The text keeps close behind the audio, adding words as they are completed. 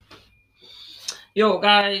Yo,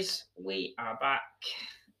 guys, we are back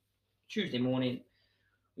Tuesday morning.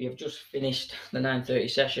 We have just finished the 9:30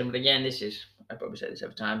 session, but again, I probably say this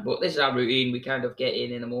every time, but this is our routine. We kind of get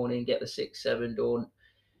in the morning, get the 6, 7 done,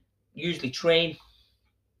 usually train.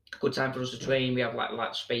 Good time for us to train. We have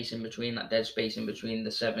like space in between, that dead space in between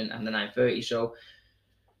the 7 and the 9:30. So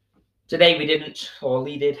today we didn't, or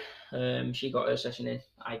Lee did. She got her session in.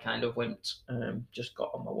 I kind of went, just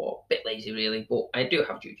got on my walk. Bit lazy, really, but I do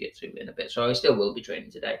have jiu-jitsu in a bit, so I still will be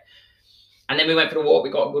training today. And then we went for a walk.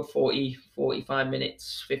 We got a good 40, 45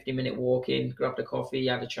 minutes, 50-minute walk in, grabbed a coffee,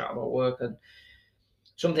 had a chat about work. And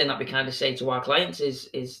something that we kind of say to our clients is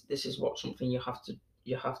this is what something you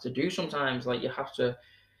have to do sometimes. Like you have to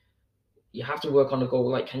work on the go.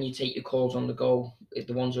 Like, can you take your calls on the go? If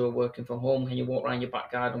the ones who are working from home, can you walk around your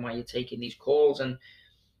back garden while you're taking these calls? And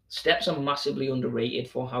steps are massively underrated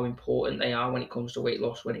for how important they are when it comes to weight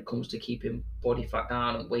loss, when it comes to keeping body fat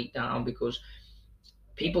down and weight down, because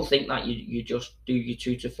people think that you just do your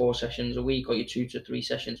 2 to 4 sessions a week or your 2 to 3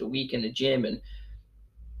 sessions a week in the gym, and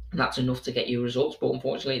that's enough to get you results. But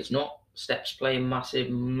unfortunately, it's not. Steps play a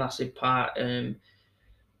massive part, and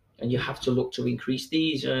you have to look to increase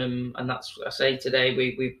these. And that's what I say today.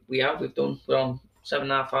 We're on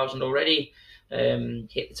 7,500 already.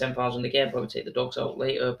 Hit the 10,000 again. Probably take the dogs out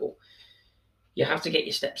later, but you have to get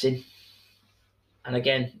your steps in. And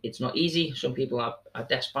again, it's not easy. Some people are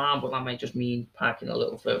desk bound, but that might just mean parking a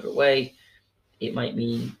little further away. It might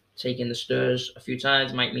mean taking the stairs a few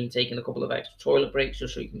times. It might mean taking a couple of extra toilet breaks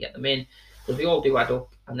just so you can get them in, because they all do add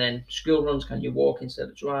up. And then school runs, can you walk instead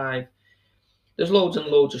of drive? There's loads and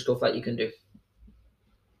loads of stuff that you can do.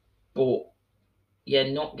 But yeah,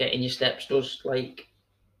 not getting your steps does, like,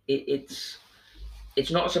 it's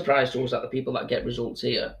not a surprise to us that the people that get results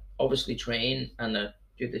here obviously train and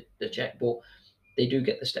do the check, but they do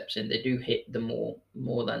get the steps in. They do hit the more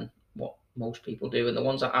than what most people do. And the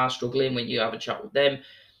ones that are struggling, when you have a chat with them,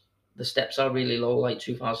 the steps are really low, like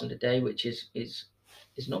 2,000 a day, which is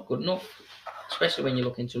not good enough, especially when you're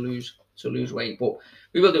looking to lose weight. But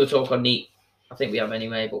we will do a talk on NEAT. I think we have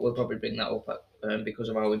anyway, but we'll probably bring that up because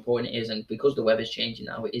of how important it is, and because the weather's changing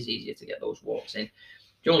now, it is easier to get those walks in.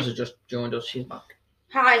 Jones has just joined us. She's back.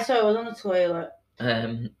 Hi, sorry, I was on the toilet.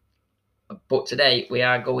 Um, but today we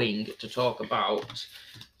are going to talk about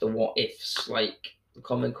the what ifs, like the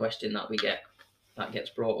common question that we get, that gets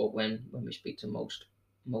brought up when we speak to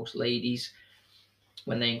most ladies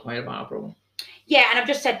when they inquire about a problem. Yeah, and I've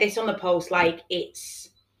just said this on the post. Like, it's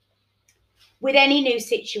with any new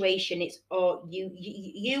situation, it's or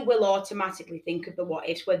you will automatically think of the what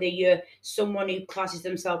ifs. Whether you're someone who classes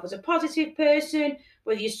themselves as a positive person,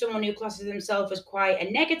 whether you're someone who classes themselves as quite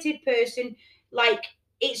a negative person, like,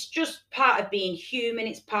 it's just part of being human.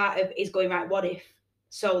 It's part of is going, right, what if?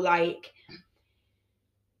 So, like,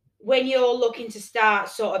 when you're looking to start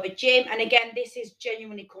sort of a gym, and again, this is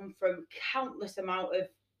genuinely come from countless amount of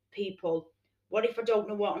people. What if I don't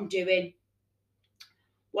know what I'm doing?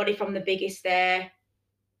 What if I'm the biggest there?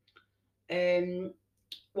 Um,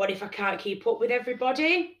 what if I can't keep up with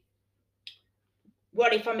everybody?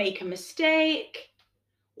 What if I make a mistake?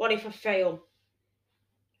 What if I fail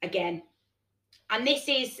again? And this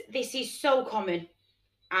is so common.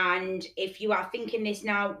 And if you are thinking this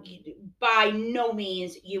now, by no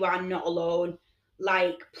means you are not alone.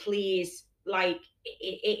 Like, please, like,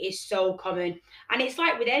 it is so common. And it's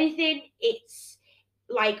like with anything, it's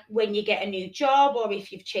like when you get a new job, or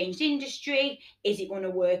if you've changed industry, is it going to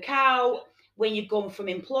work out? When you're going from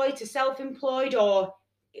employed to self-employed, or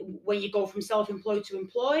when you go from self-employed to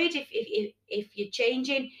employed, if you're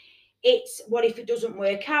changing, it's what if it doesn't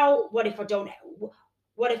work out? What if I don't?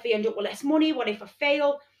 What if I end up with less money? What if I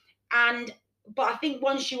fail? And but I think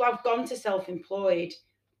once you have gone to self-employed,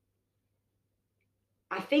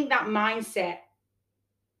 I think that mindset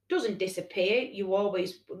doesn't disappear. You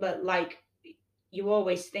always, like, you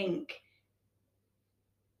always think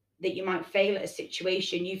that you might fail at a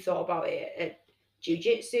situation. You've thought about it at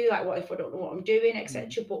jiu-jitsu, like, what if I don't know what I'm doing,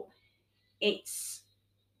 etc. But it's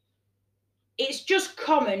just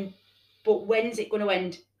common. But when's it going to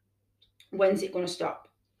end? When's it going to stop?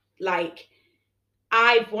 Like,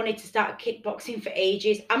 I've wanted to start kickboxing for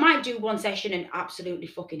ages. I might do one session and absolutely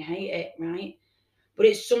fucking hate it, right? But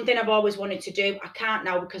it's something I've always wanted to do. I can't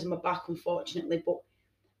now because of my back, unfortunately.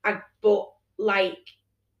 But like,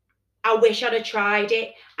 I wish I'd have tried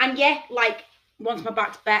it. And yeah, like, once my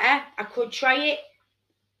back's better, I could try it.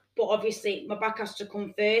 But obviously, my back has to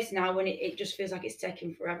come first now, and it just feels like it's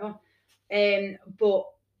taking forever. But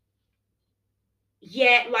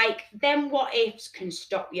yeah, like, them what ifs can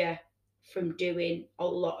stop you from doing a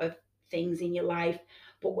lot of things in your life.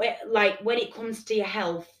 But when it comes to your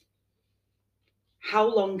health, how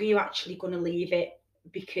long are you actually going to leave it?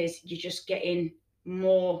 Because you're just getting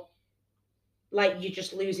more, like, you're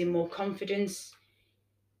just losing more confidence.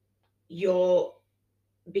 You're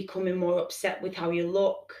becoming more upset with how you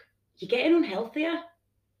look. You're getting unhealthier.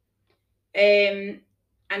 And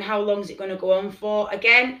how long is it going to go on for?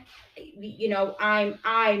 Again, you know,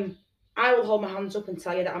 I will hold my hands up and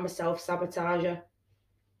tell you that I'm a self-sabotager.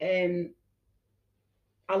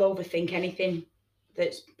 I'll overthink anything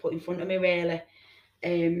that's put in front of me, really.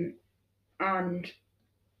 And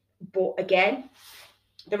but again,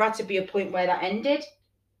 there had to be a point where that ended.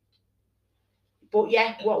 But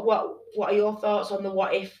yeah, what are your thoughts on the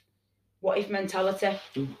what if mentality?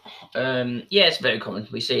 Yeah, it's very common.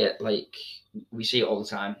 We see it all the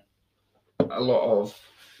time. A lot of,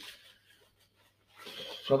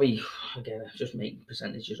 probably, again, just making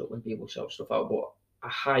percentages up when people shout stuff out, but a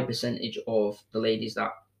high percentage of the ladies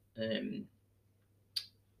that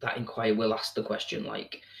that inquire will ask the question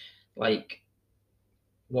like what's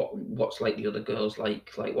like the other girls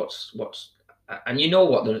like what's and you know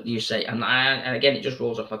what you say, and again it just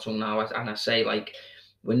rolls off my tongue now, and I say, like,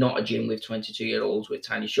 we're not a gym with 22-year-olds with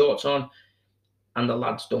tiny shorts on, and the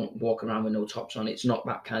lads don't walk around with no tops on. It's not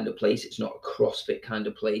that kind of place. It's not a CrossFit kind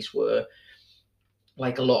of place where,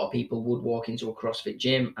 like, a lot of people would walk into a CrossFit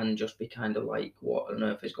gym and just be kind of like, what on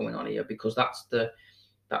earth is going on here? Because that's the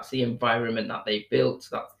environment that they built.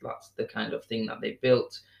 That's the kind of thing that they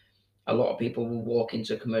built. A lot of people will walk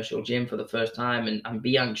into a commercial gym for the first time and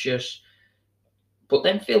be anxious, but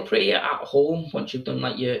then feel pretty at home once you've done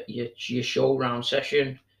like your show round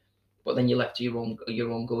session. But then you're left to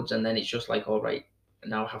your own goods, and then it's just like, all right,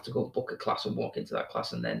 now I have to go book a class and walk into that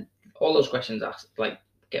class, and then all those questions asked, like,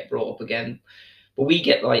 get brought up again. But we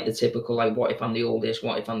get like the typical, like, what if I'm the oldest?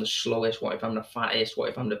 What if I'm the slowest? What if I'm the fattest? What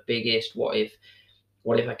if I'm the biggest? What if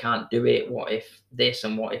I can't do it? What if this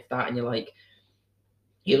and what if that? And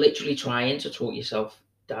you're literally trying to talk yourself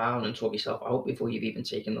down and talk yourself out before you've even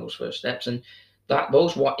taken those first steps. And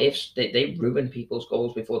those what ifs, they ruin people's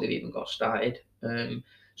goals before they've even got started.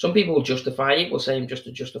 Some people will justify it, will say them just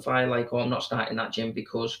to justify, like, oh, I'm not starting that gym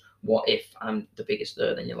because what if I'm the biggest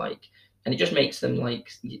there? Then you're like, and it just makes them,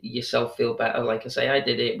 like, yourself feel better. Like I say, I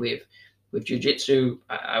did it with jiu-jitsu.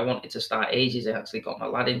 I wanted to start ages. I actually got my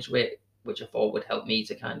lad into it, which I thought would help me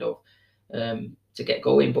to kind of to get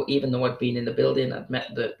going. But even though I'd been in the building, I'd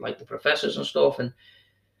met the professors and stuff, and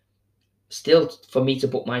still, for me to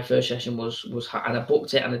book my first session was and I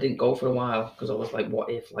booked it and I didn't go for a while because I was like, what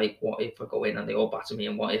if I go in and they all batter me,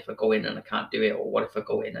 and what if I go in and I can't do it, or what if I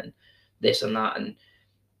go in and this and that. And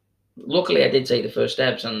luckily I did take the first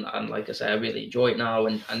steps, and like I say, I really enjoy it now.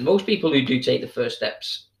 And most people who do take the first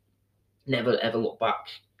steps never ever look back.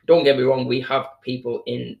 Don't get me wrong, we have people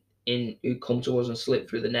in who come to us and slip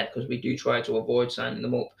through the net, because we do try to avoid signing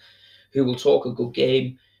them up, who will talk a good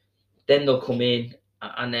game, then they'll come in,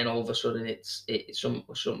 and then all of a sudden it's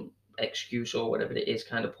some excuse or whatever it is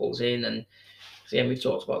kind of pulls in. And again, we've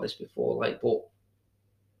talked about this before, like, but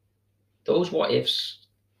those what ifs,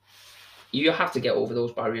 you have to get over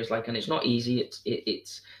those barriers, like, and it's not easy.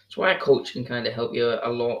 It's why a coach can kind of help you a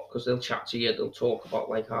lot, because they'll chat to you, they'll talk about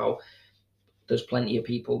like how there's plenty of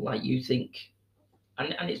people like you think,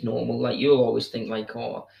 and it's normal. Like, you'll always think like,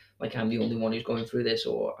 oh, like, I'm the only one who's going through this,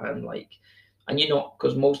 or I'm like, and you're not,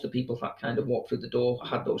 because most of the people that kind of walk through the door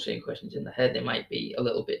had those same questions in their head. They might be a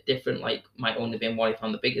little bit different. Like, might only be, what if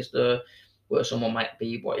I'm the biggest there, where someone might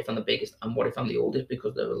be, what if I'm the biggest and what if I'm the oldest,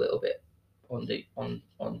 because they're a little bit on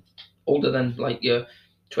older than like your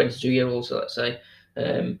 22-year-olds, so let's say.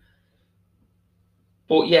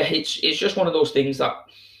 But yeah, it's just one of those things that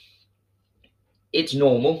it's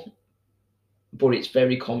normal, but it's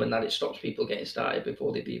very common that it stops people getting started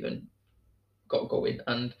before they've even got going.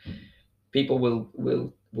 And people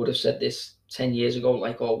would have said this 10 years ago,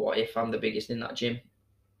 like, oh, what if I'm the biggest in that gym?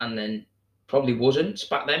 And then probably wasn't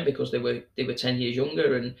back then, because they were 10 years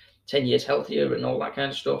younger and 10 years healthier and all that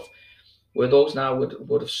kind of stuff. Where those now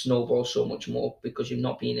would have snowballed so much more, because you've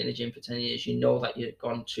not been in a gym for 10 years. You know that you've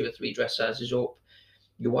gone 2 or 3 dress sizes up.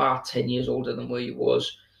 You are 10 years older than where you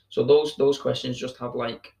was. So those questions just have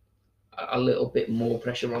like a little bit more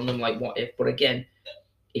pressure on them, like, what if? But again,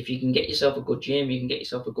 if you can get yourself a good gym, you can get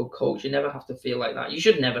yourself a good coach. You never have to feel like that. You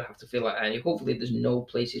should never have to feel like that. Hopefully there's no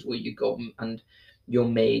places where you go and you're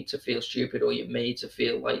made to feel stupid, or you're made to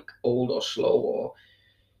feel like old or slow. Or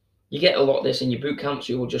you get a lot of this in your boot camps.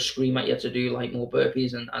 You will just scream at you to do like more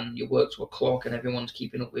burpees, and you work to a clock, and everyone's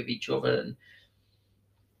keeping up with each other. And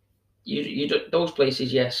you those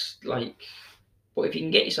places, yes, like, but if you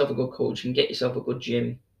can get yourself a good coach and get yourself a good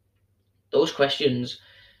gym, those questions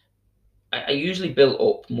are usually built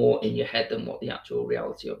up more in your head than what the actual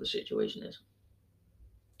reality of the situation is.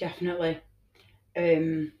 Definitely.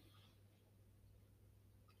 And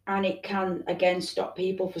it can again stop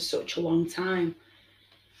people for such a long time.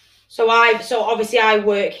 So obviously I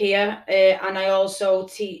work here, and I also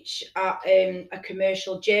teach at a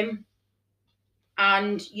commercial gym,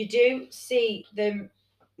 and you do see them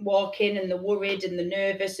walk in and they're worried and they're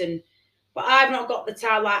nervous, and but I've not got the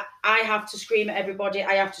time. Like, I have to scream at everybody.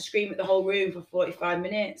 I have to scream at the whole room for 45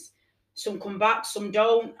 minutes. Some come back, some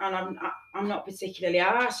don't, and I'm not particularly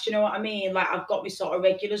asked. You know what I mean? Like, I've got my sort of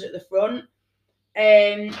regulars at the front.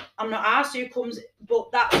 I'm not asked who comes,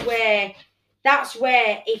 but that's where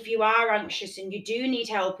if you are anxious and you do need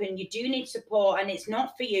help and you do need support and it's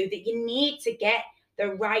not for you, that you need to get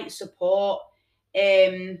the right support.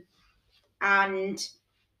 And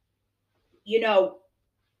you know,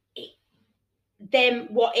 then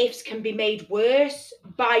what ifs can be made worse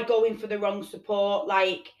by going for the wrong support.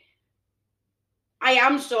 Like, I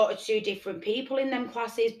am sort of two different people in them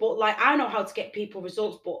classes, but like, I know how to get people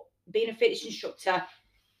results, but being a fitness instructor,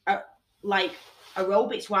 like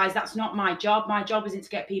aerobics wise, that's not my job. My job isn't to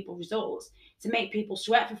get people results, to make people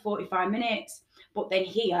sweat for 45 minutes. But then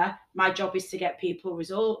here, my job is to get people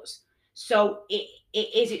results. So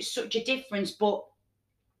it's such a difference. But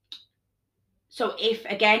so if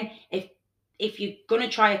you're gonna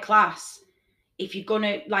try a class, if you're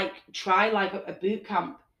gonna like try like a boot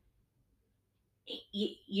camp,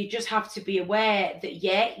 you just have to be aware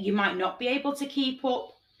that you might not be able to keep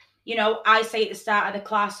up. You know, I say at the start of the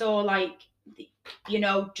class, or like, you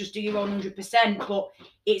know, just do your own 100%, but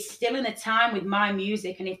it's still in a time with my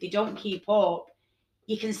music, and if they don't keep up,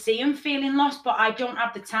 you can see them feeling lost. But I don't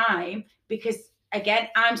have the time, because again,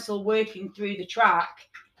 I'm still working through the track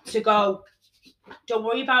to go, don't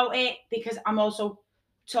worry about it, because I'm also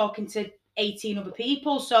talking to 18 other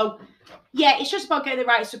people. So yeah, it's just about getting the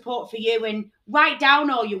right support for you, and write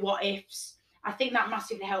down all your what ifs. I think that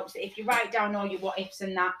massively helps. If you write down all your what ifs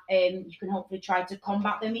and that, you can hopefully try to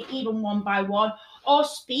combat them even one by one, or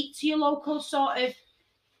speak to your local sort of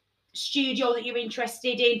studio that you're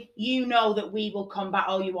interested in. You know that we will combat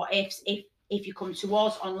all your what ifs if you come to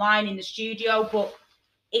us online in the studio. But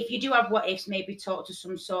if you do have what ifs, maybe talk to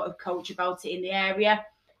some sort of coach about it in the area,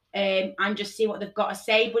 and just see what they've got to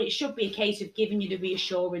say. But it should be a case of giving you the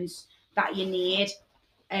reassurance that you need.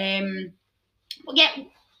 But yeah,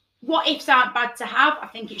 what ifs aren't bad to have. I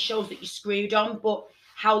think it shows that you're screwed on, but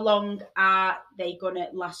how long are they gonna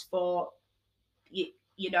last for?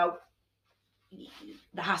 You know,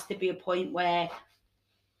 there has to be a point where,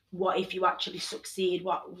 what if you actually succeed?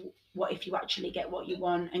 What if you actually get what you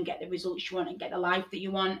want and get the results you want and get the life that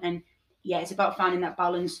you want? And yeah, it's about finding that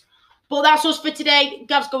balance. But that's us for today.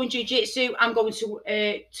 Gav's going jiu-jitsu. I'm going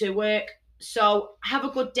to work. So have a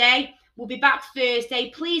good day. We'll be back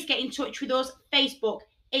Thursday. Please get in touch with us. Facebook,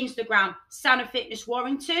 Instagram, Sana Fitness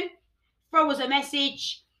Warrington. Throw us a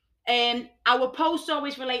message. Our posts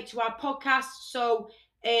always relate to our podcast. So,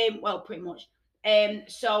 well, pretty much.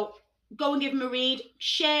 So go and give them a read.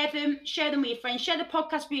 Share them with your friends. Share the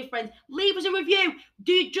podcast with your friends. Leave us a review.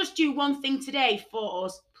 Do one thing today for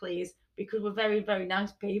us, please, because we're very, very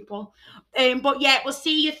nice people. But yeah, we'll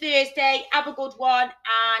see you Thursday. Have a good one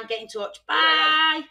and get in touch. Bye.